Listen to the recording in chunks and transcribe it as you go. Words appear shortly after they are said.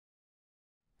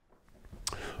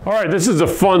All right, this is a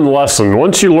fun lesson.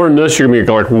 Once you learn this, you're gonna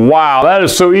be like, wow, that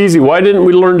is so easy. Why didn't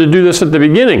we learn to do this at the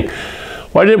beginning?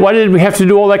 Why did we have to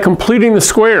do all that completing the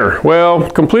square? Well,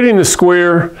 completing the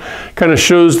square kind of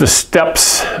shows the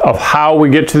steps of how we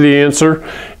get to the answer,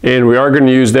 and we are going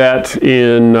to use that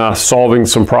in solving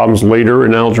some problems later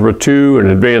in Algebra 2 and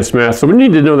advanced math. So we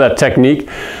need to know that technique,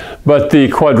 but the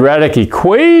quadratic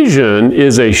equation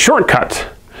is a shortcut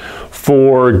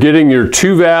for getting your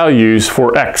two values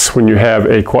for x when you have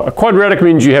a quadratic.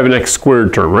 Means you have an x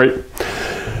squared term, right?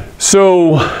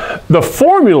 So the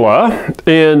formula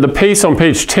and the pace on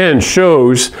page 10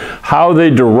 shows how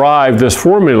they derive this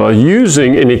formula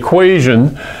using an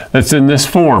equation that's in this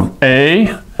form.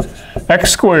 A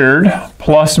x squared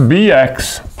plus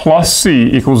bx plus c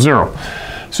equals 0.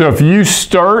 So if you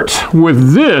start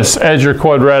with this as your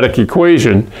quadratic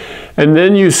equation, and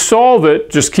then you solve it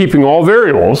just keeping all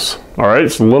variables, all right,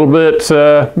 it's a little bit,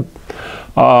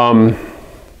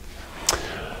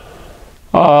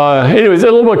 anyways, a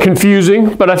little bit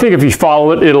confusing, but I think if you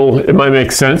follow it, it might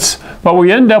make sense. But we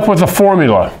end up with a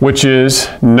formula, which is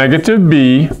negative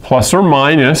b plus or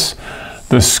minus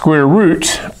the square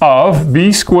root of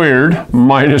b squared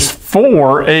minus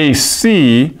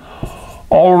 4ac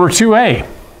all over 2a.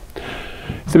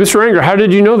 So Mr. Anger, how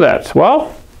did you know that?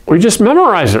 Well, we just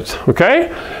memorize it, okay?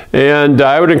 And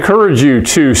I would encourage you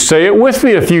to say it with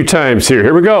me a few times here.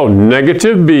 Here we go,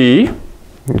 negative b,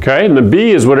 okay? And the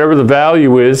b is whatever the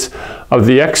value is of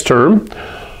the x term,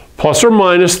 plus or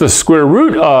minus the square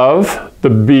root of the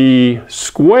b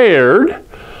squared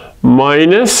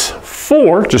minus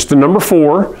 4, just the number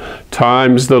 4,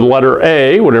 times the letter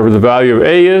a, whatever the value of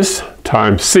a is,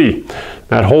 times c.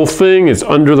 That whole thing is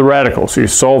under the radical. So you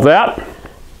solve that.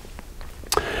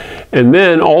 And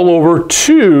then all over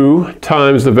 2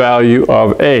 times the value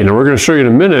of a. Now we're going to show you in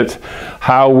a minute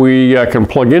how we can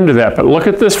plug into that. But look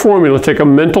at this formula. Take a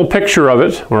mental picture of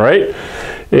it, all right?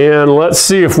 And let's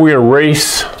see if we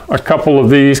erase a couple of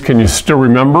these. Can you still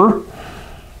remember?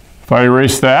 If I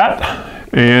erase that,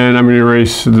 and I'm going to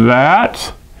erase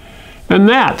that and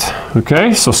that.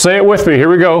 Okay, so say it with me. Here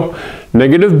we go.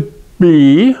 Negative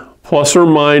b plus or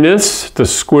minus the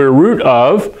square root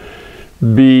of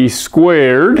b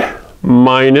squared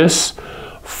minus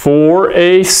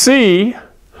 4ac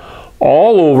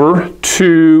all over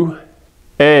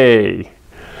 2a.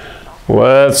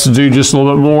 Let's do just a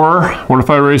little bit more. What if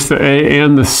I erase the a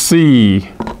and the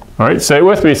c? All right, say it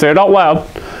with me. Say it out loud.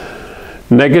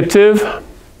 Negative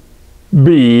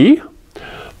b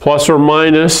plus or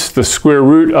minus the square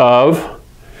root of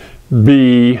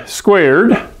b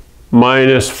squared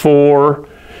minus 4ac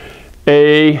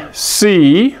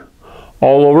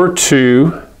all over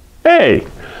 2a.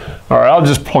 All right, I'll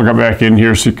just plug it back in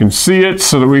here so you can see it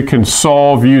so that we can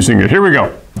solve using it. Here we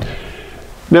go.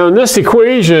 Now in this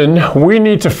equation, we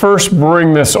need to first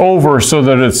bring this over so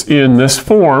that it's in this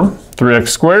form, 3x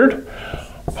squared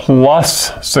plus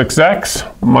 6x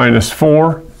minus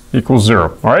 4 equals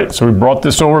 0. All right, so we brought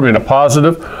this over, made it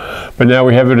positive, but now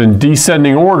we have it in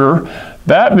descending order.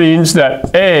 That means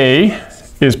that a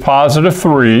is positive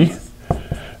 3,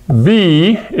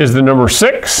 b is the number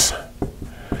 6,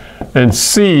 and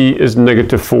c is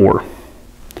negative 4.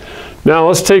 Now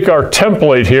let's take our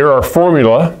template here, our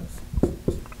formula,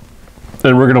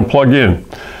 and we're going to plug in.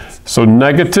 So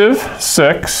negative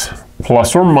 6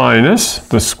 plus or minus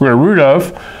the square root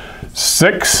of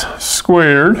 6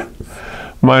 squared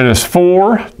minus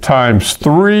 4 times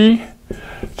 3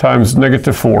 times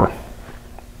negative 4.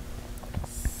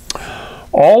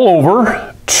 All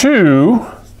over 2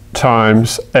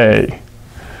 times a.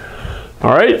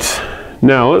 All right,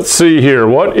 now let's see here.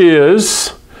 What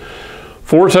is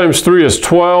 4 times 3 is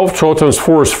 12. 12 times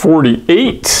 4 is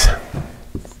 48.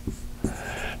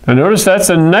 Now notice that's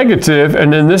a negative,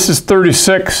 and then this is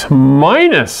 36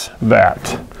 minus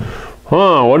that.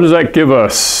 What does that give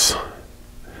us?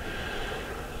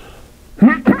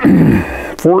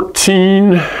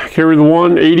 14, carry the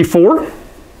 1, 84.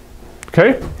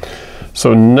 Okay.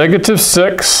 So negative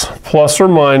 6 plus or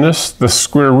minus the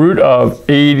square root of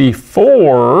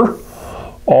 84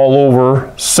 all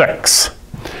over 6.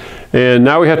 And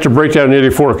now we have to break down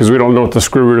 84 because we don't know what the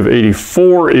square root of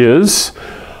 84 is.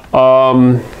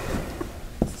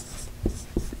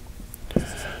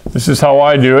 This is how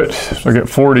I do it. So I get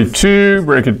 42,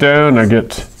 break it down, I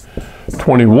get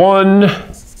 21,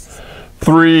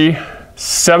 3,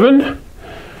 7.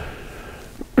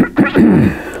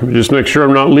 Let me just make sure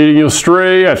I'm not leading you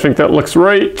astray. I think that looks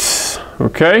right.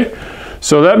 Okay,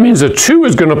 so that means a 2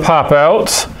 is going to pop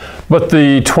out, but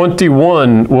the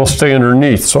 21 will stay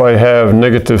underneath. So I have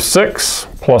negative 6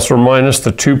 plus or minus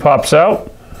the 2 pops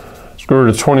out. Square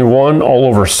root of 21 all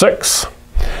over 6.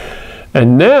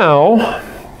 And now,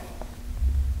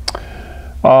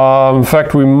 in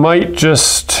fact, we might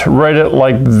just write it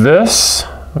like this,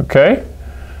 okay?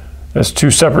 As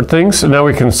two separate things. And now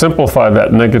we can simplify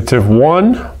that.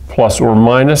 -1 plus or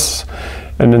minus,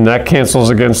 and then that cancels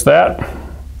against that.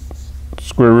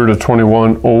 Square root of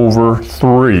 21 over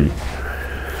 3.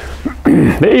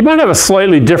 You might have a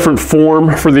slightly different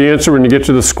form for the answer when you get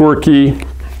to the square key.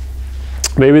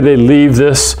 Maybe they leave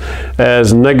this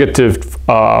as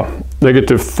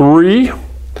 -3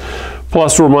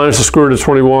 plus or minus the square root of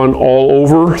 21 all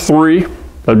over 3.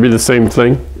 That'd be the same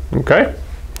thing, okay?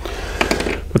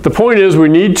 But the point is we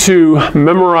need to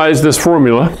memorize this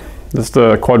formula. That's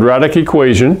the quadratic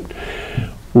equation.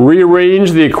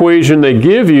 Rearrange the equation they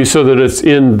give you so that it's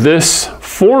in this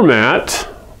format.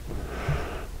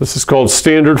 This is called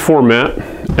standard format.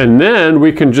 And then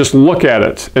we can just look at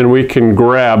it and we can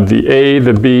grab the A,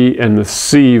 the B, and the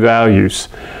C values.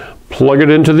 Plug it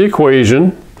into the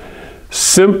equation,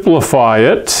 simplify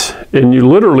it, and you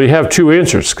literally have two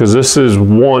answers because this is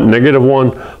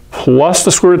 -1 plus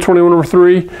the square root of 21 over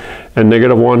 3 and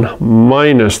 -1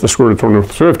 minus the square root of 21 over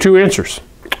 3. So we have two answers,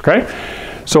 okay?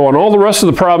 So on all the rest of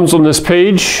the problems on this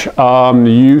page,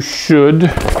 you should,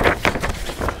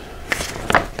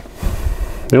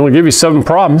 they only give you 7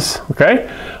 problems, okay?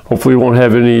 Hopefully you won't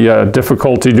have any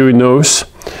difficulty doing those.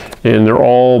 And they're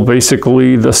all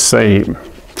basically the same.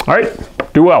 All right,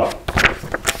 do well.